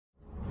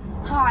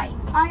Hi,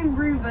 I'm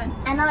Ruben.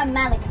 And I'm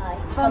Malachi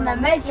From the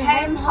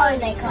Motorhome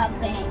Holiday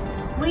Company.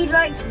 We'd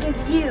like to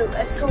give you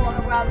a tour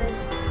around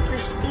this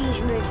prestige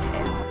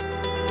motorhome.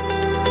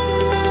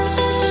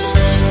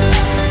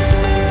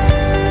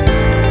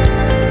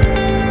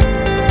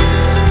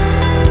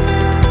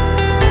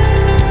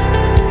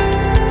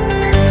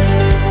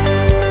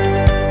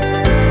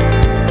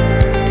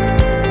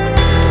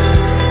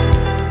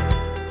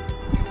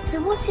 So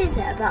what is it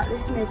about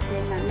this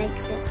motorhome that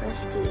makes it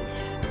prestige?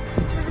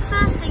 So the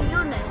first thing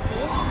you'll notice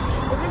is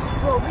this is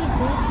what we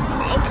call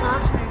an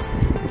A-class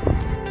motorhome.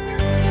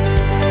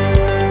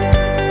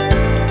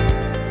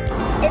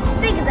 It's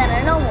bigger than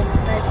a normal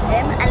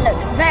motorhome and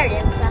looks very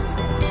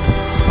impressive.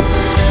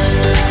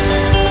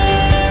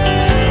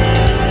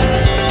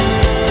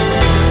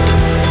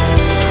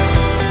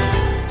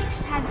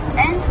 It has its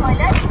own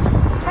toilet,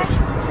 fresh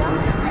water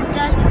and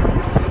dirty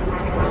water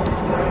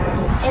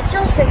tank. It's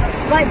also got a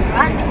bike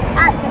rack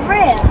at the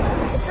rear.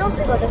 It's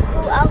also got a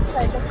cool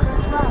outside look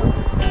as well.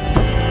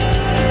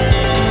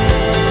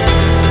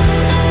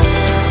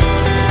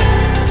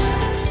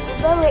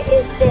 Although it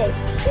is big,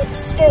 it's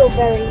still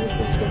very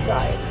easy to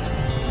drive.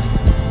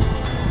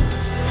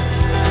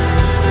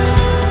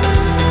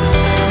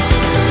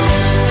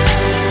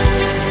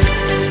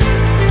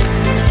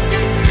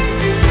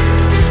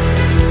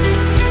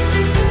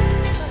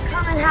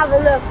 Come and have a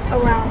look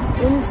around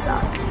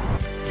inside.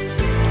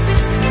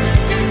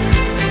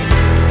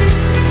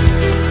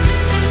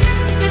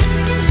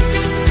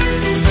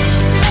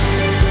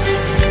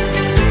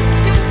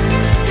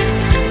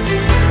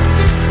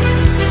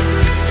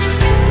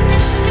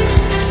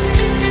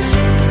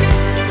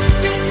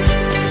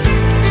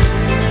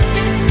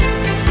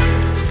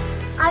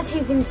 As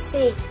you can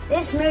see,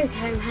 this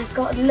motorhome has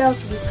got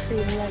lovely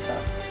cream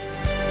leather.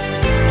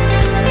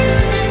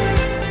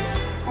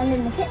 And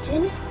in the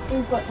kitchen,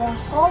 we've got the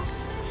hob,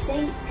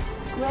 sink,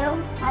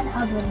 grill and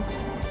oven.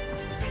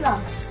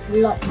 Plus,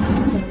 lots of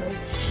storage.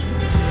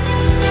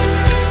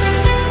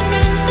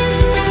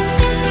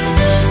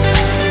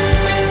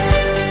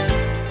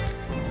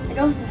 It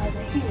also has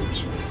a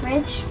huge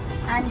fridge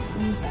and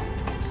freezer.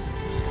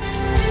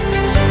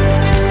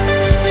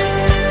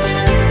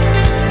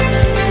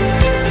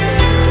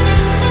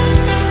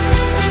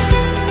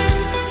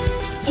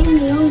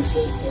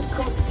 It's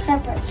got a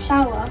separate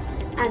shower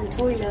and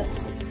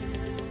toilet.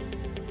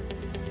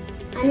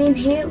 And in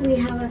here we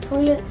have a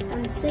toilet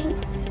and sink,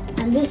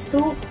 and this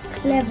door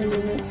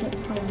cleverly makes it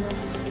private.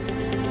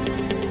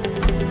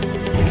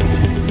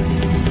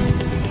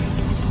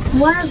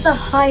 One of the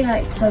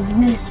highlights of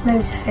this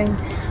motorhome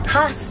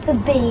has to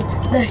be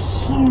the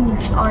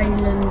huge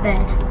island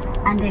bed,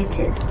 and it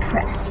is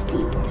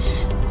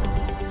prestige.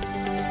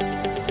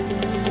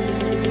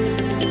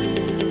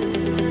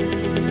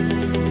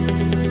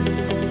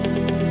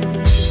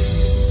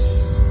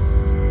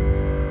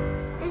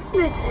 This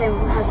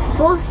motorhome has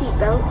 4 seat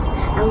belts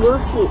and will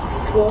seat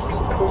 4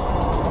 people.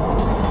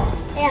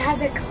 It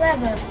has a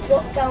clever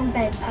drop-down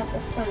bed at the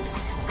front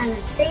and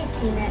a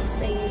safety net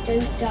so you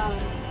don't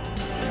die.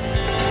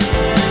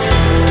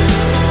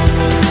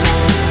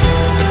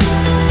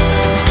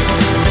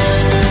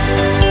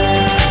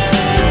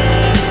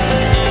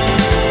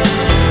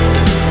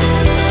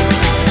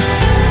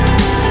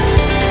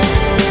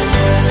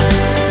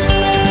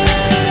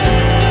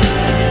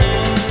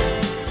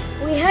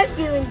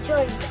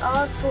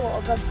 Our tour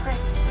of a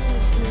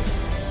prestige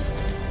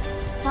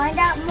motorhome. Find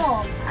out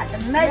more at the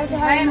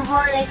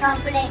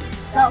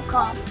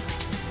motorhomeholidaycompany.com.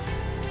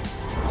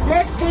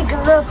 Let's take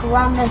a look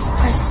around this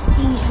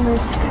prestige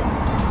motorhome.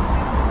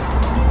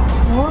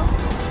 What?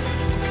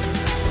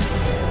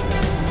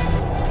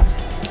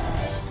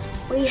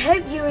 We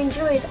hope you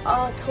enjoyed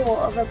our tour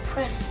of a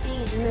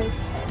prestige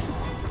motorhome.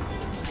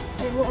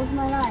 Wait, what was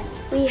my line?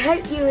 We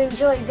hope you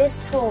enjoyed this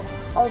tour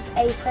of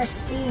a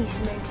prestige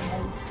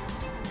motorhome.